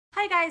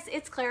Hi guys,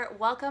 it's Claire.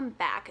 Welcome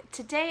back.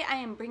 Today I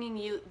am bringing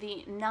you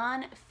the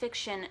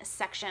nonfiction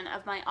section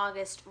of my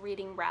August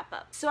reading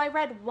wrap-up. So I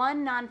read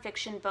one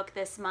nonfiction book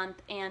this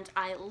month and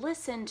I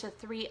listened to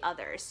 3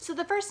 others. So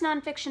the first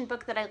nonfiction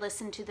book that I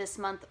listened to this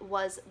month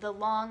was The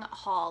Long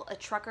Haul, A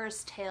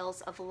Trucker's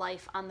Tales of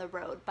Life on the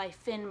Road by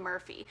Finn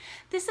Murphy.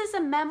 This is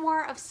a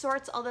memoir of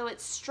sorts, although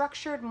it's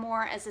structured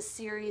more as a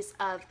series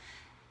of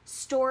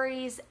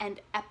stories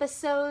and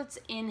episodes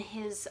in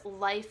his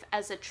life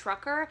as a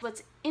trucker.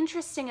 What's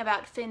interesting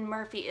about Finn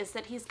Murphy is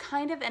that he's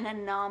kind of an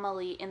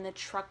anomaly in the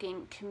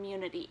trucking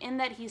community, in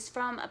that he's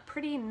from a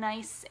pretty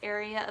nice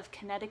area of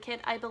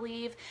Connecticut, I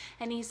believe,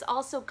 and he's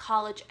also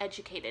college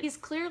educated. He's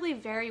clearly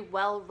very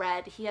well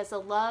read. He has a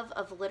love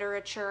of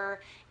literature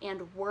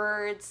and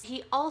words.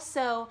 He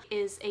also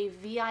is a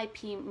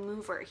VIP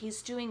mover.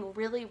 He's doing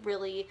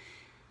really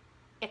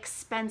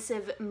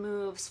expensive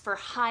moves for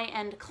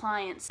high-end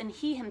clients, and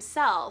he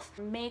himself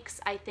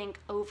makes, I think,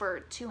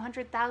 over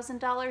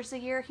 $200,000 a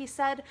year, he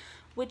said,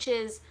 which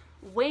is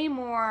way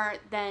more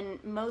than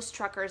most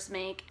truckers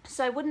make.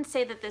 So I wouldn't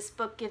say that this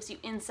book gives you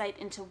insight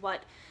into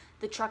what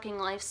the trucking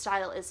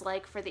lifestyle is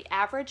like for the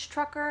average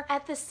trucker.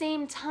 At the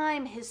same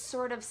time, his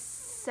sort of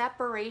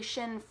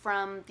separation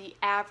from the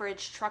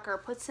average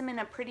trucker puts him in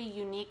a pretty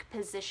unique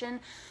position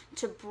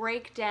to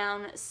break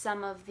down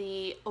some of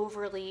the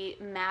overly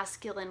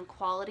masculine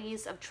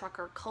qualities of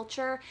trucker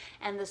culture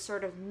and the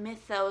sort of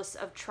mythos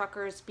of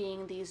truckers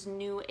being these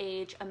new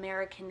age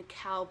American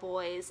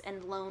cowboys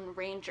and lone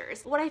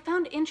rangers. What I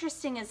found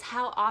interesting is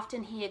how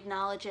often he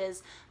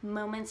acknowledges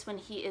moments when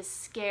he is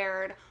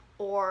scared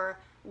or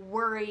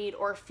worried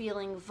or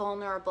feeling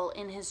vulnerable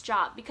in his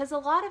job, because a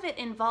lot of it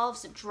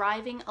involves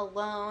driving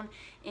alone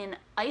in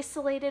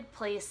isolated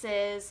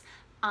places,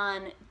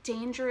 on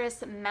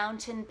dangerous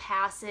mountain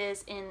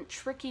passes, in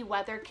tricky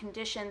weather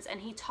conditions, and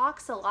he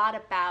talks a lot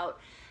about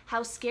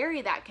how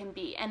scary that can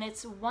be. And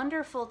it's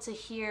wonderful to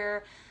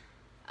hear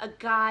a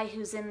guy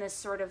who's in this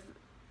sort of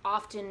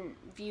often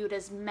viewed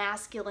as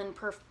masculine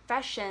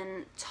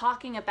profession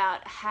talking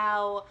about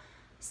how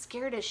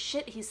scared as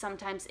shit he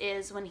sometimes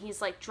is when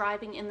he's like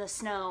driving in the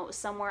snow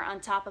somewhere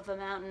on top of a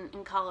mountain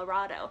in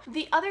Colorado.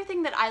 The other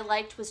thing that I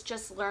liked was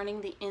just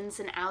learning the ins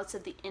and outs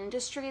of the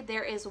industry.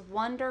 There is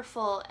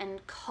wonderful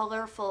and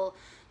colorful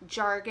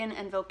jargon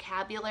and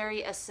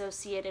vocabulary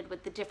associated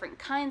with the different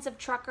kinds of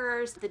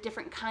truckers, the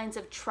different kinds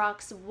of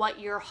trucks, what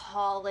you're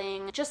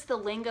hauling. Just the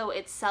lingo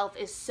itself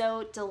is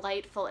so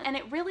delightful, and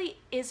it really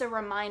is a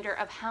reminder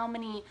of how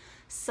many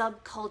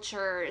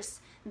subcultures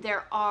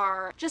there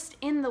are just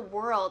in the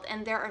world,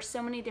 and there are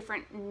so many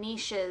different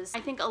niches.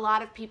 I think a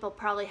lot of people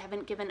probably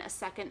haven't given a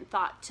second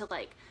thought to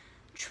like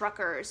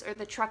truckers or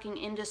the trucking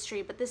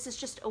industry, but this is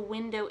just a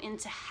window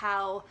into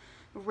how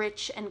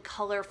rich and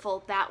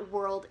colorful that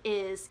world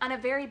is. On a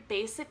very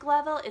basic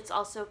level, it's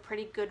also a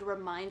pretty good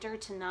reminder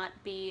to not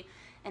be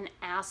an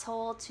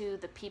asshole to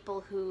the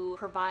people who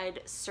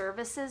provide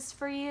services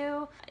for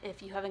you.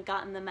 If you haven't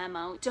gotten the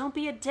memo, don't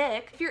be a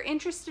dick. If you're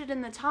interested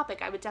in the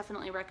topic, I would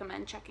definitely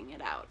recommend checking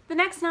it out. The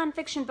next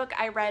nonfiction book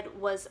I read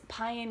was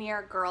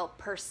Pioneer Girl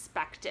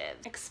Perspective,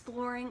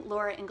 exploring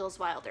Laura Ingalls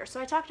Wilder.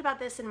 So I talked about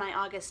this in my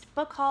August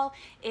book haul.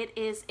 It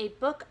is a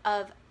book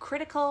of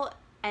critical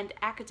and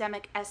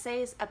academic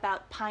essays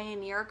about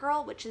Pioneer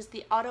Girl, which is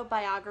the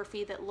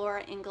autobiography that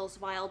Laura Ingalls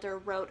Wilder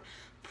wrote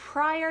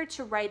prior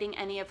to writing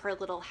any of her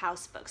Little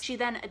House books. She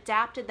then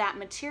adapted that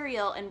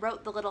material and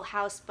wrote the Little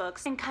House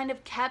books and kind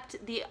of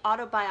kept the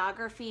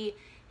autobiography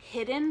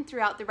hidden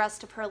throughout the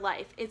rest of her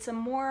life. It's a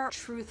more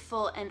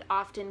truthful and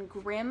often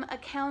grim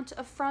account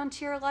of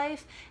frontier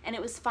life, and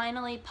it was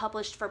finally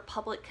published for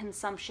public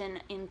consumption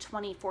in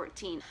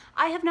 2014.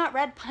 I have not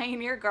read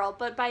Pioneer Girl,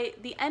 but by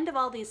the end of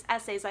all these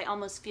essays, I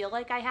almost feel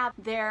like I have.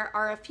 There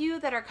are a few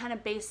that are kind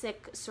of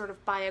basic sort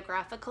of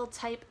biographical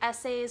type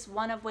essays,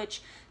 one of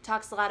which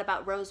talks a lot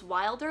about Rose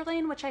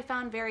Wilderlane, which I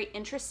found very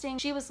interesting.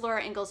 She was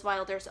Laura Ingalls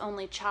Wilder's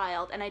only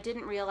child, and I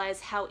didn't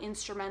realize how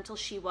instrumental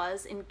she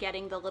was in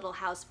getting the Little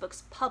House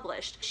books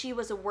published. She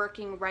was a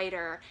working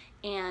writer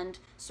and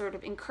sort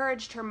of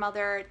encouraged her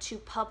mother to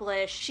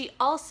publish. She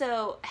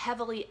also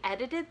heavily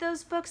edited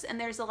those books, and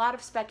there's a lot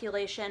of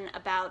speculation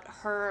about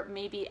her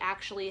maybe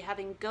actually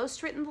having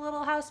ghostwritten the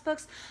Little House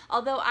books,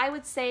 although I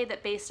would say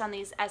that based on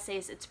these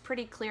essays, it's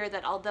pretty clear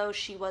that although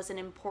she was an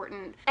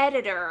important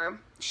editor,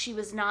 she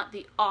was not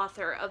the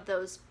author of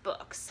those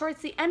books.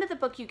 Towards the end of the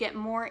book, you get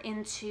more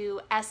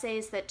into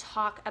essays that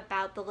talk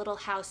about the Little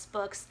House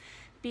books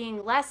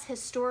being less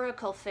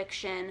historical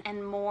fiction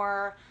and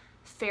more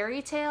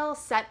fairy tale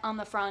set on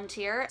the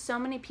frontier. So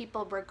many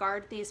people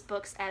regard these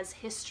books as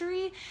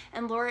history,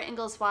 and Laura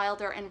Ingalls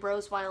Wilder and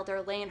Rose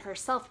Wilderlane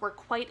herself were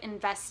quite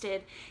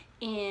invested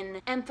in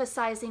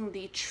emphasizing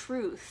the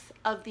truth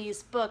of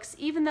these books,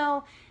 even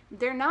though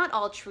they're not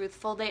all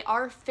truthful. They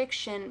are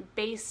fiction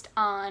based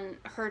on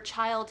her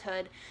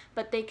childhood,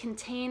 but they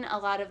contain a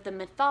lot of the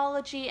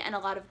mythology and a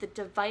lot of the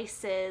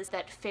devices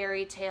that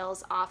fairy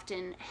tales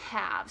often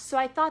have. So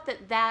I thought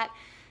that that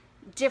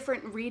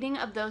different reading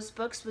of those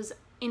books was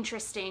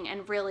interesting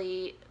and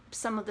really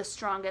some of the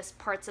strongest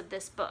parts of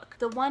this book.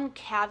 The one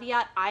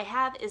caveat I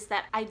have is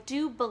that I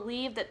do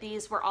believe that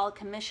these were all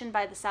commissioned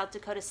by the South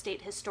Dakota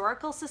State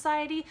Historical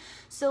Society,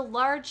 so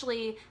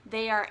largely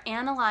they are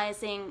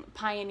analyzing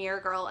Pioneer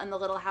Girl and the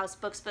Little House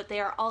books, but they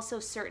are also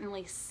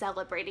certainly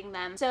celebrating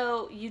them.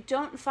 So you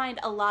don't find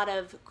a lot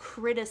of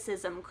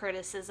criticism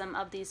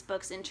of these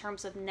books in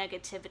terms of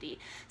negativity.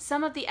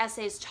 Some of the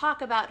essays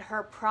talk about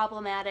her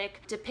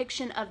problematic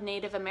depiction of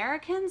Native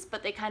Americans,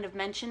 but they kind of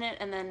mention it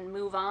and then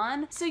move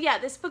on. So yeah,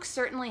 this book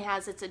certainly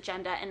has its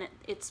agenda, and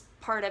it's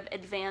part of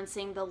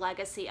advancing the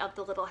legacy of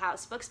the Little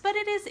House books, but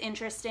it is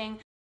interesting.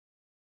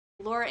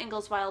 Laura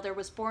Ingalls Wilder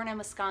was born in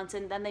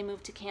Wisconsin, then they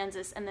moved to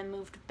Kansas, and then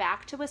moved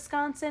back to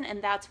Wisconsin,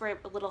 and that's where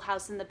Little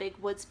House in the Big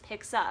Woods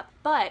picks up.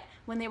 But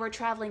when they were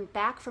traveling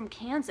back from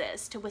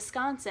Kansas to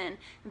Wisconsin,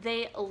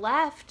 they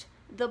left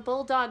the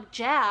bulldog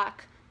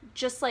Jack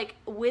just like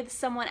with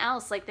someone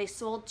else. Like, they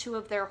sold 2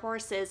 of their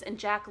horses, and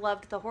Jack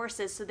loved the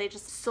horses, so they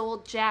just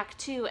sold Jack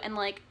too, and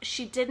like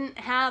she didn't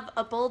have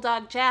a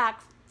bulldog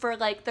Jack for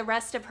like the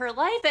rest of her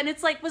life, and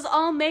it's like was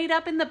all made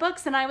up in the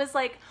books, and I was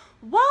like,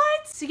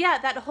 what? So yeah,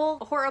 that whole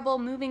horrible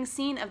moving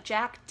scene of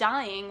Jack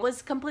dying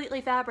was completely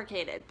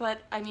fabricated,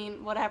 but I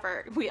mean,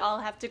 whatever, we all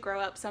have to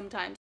grow up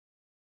sometimes.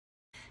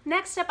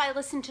 Next up, I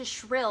listened to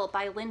Shrill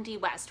by Lindy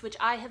West, which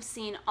I have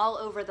seen all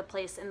over the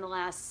place in the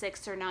last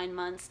 6 or 9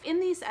 months. In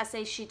these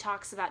essays, she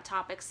talks about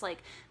topics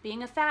like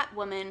being a fat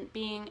woman,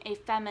 being a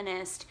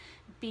feminist,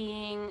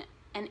 being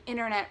an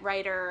internet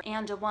writer,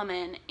 and a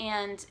woman,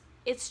 and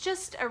it's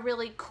just a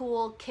really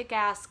cool,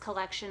 kick-ass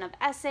collection of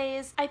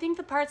essays. I think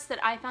the parts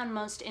that I found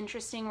most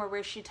interesting were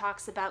where she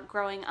talks about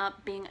growing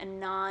up being a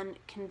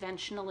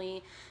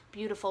non-conventionally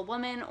beautiful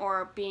woman,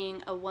 or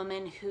being a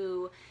woman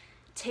who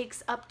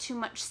takes up too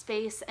much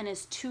space and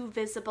is too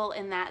visible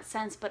in that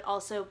sense, but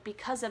also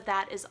because of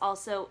that is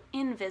also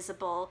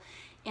invisible.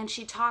 And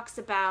she talks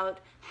about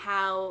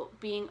how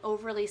being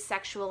overly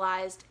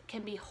sexualized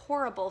can be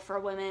horrible for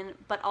women,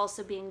 but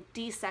also being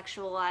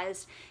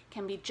desexualized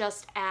can be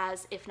just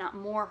as, if not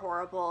more,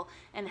 horrible,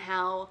 and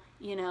how,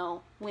 you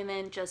know,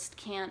 women just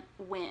can't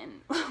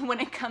win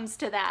when it comes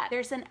to that.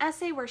 There's an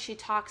essay where she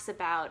talks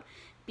about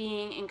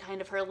being in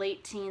kind of her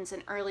late teens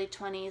and early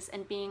 20s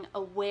and being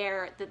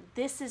aware that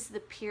this is the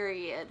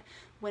period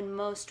when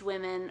most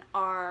women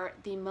are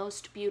the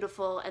most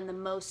beautiful and the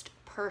most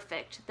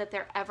perfect that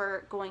they're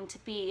ever going to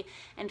be,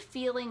 and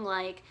feeling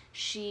like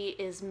she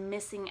is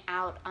missing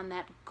out on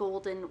that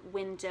golden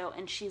window,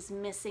 and she's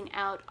missing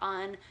out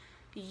on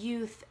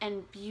youth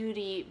and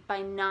beauty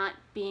by not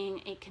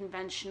being a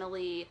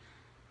conventionally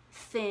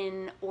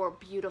thin or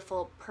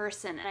beautiful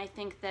person. And I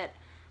think that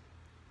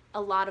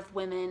a lot of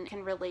women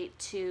can relate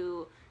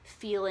to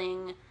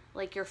feeling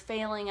like you're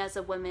failing as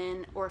a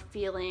woman, or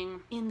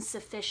feeling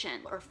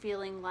insufficient, or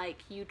feeling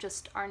like you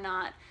just are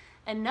not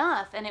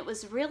enough. And it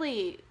was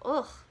really,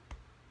 ugh,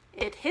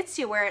 it hits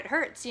you where it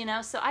hurts, you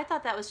know? So I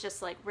thought that was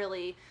just like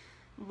really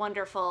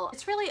wonderful.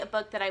 It's really a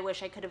book that I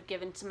wish I could have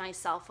given to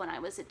myself when I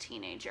was a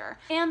teenager.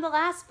 And the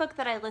last book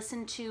that I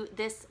listened to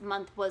this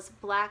month was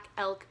Black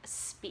Elk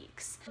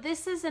Speaks.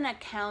 This is an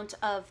account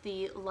of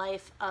the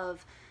life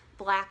of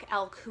Black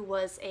Elk, who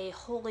was a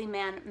holy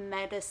man,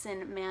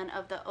 medicine man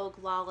of the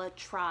Oglala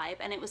tribe,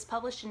 and it was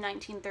published in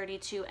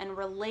 1932 and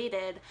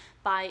related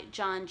by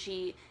John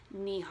G.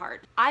 Neihardt.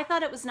 I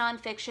thought it was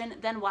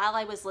nonfiction. Then while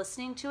I was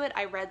listening to it,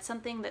 I read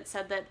something that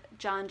said that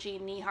John G.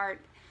 Neihardt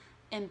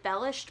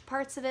embellished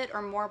parts of it,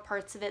 or more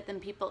parts of it than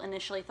people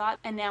initially thought,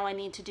 and now I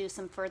need to do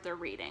some further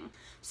reading.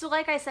 So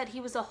like I said,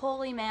 he was a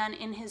holy man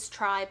in his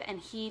tribe, and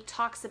he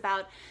talks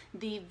about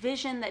the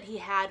vision that he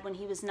had when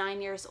he was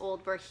 9 years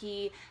old, where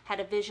he had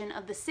a vision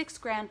of the 6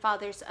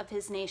 grandfathers of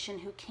his nation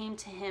who came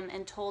to him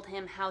and told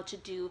him how to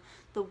do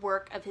the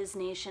work of his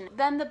nation.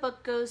 Then the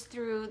book goes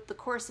through the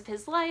course of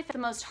his life. The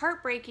most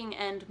heartbreaking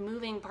and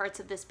moving parts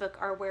of this book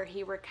are where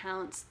he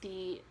recounts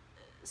the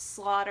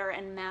slaughter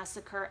and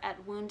massacre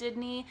at Wounded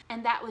Knee,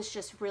 and that was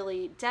just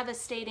really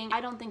devastating.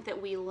 I don't think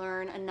that we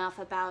learn enough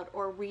about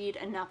or read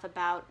enough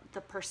about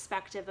the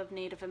perspective of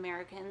Native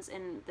Americans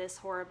in this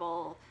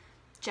horrible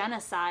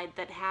genocide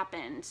that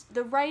happened.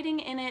 The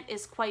writing in it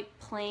is quite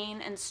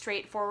plain and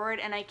straightforward,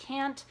 and I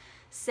can't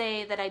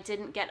say that I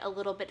didn't get a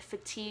little bit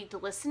fatigued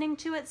listening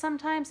to it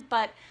sometimes,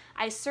 but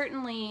I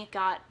certainly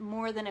got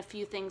more than a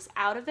few things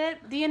out of it.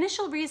 The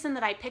initial reason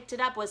that I picked it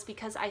up was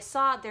because I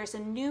saw there's a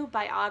new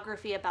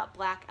biography about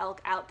Black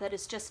Elk out that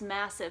is just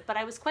massive, but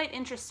I was quite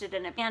interested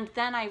in it. And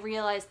then I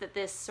realized that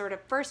this sort of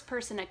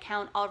first-person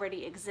account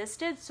already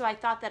existed, so I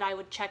thought that I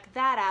would check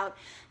that out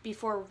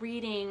before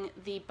reading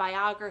the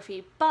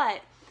biography.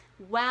 But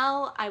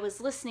while I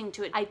was listening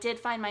to it, I did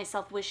find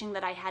myself wishing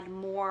that I had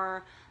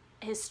more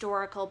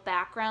historical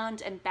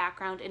background and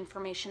background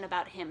information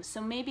about him.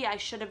 So maybe I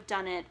should have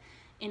done it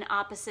in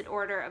opposite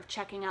order of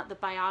checking out the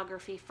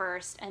biography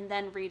first and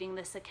then reading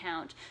this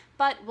account.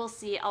 But we'll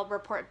see. I'll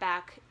report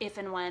back if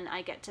and when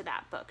I get to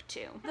that book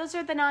too. Those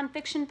are the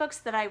nonfiction books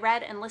that I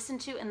read and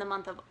listened to in the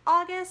month of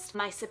August.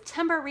 My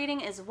September reading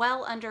is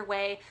well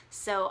underway,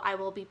 so I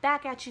will be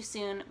back at you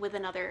soon with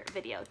another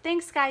video.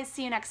 Thanks guys,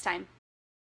 see you next time.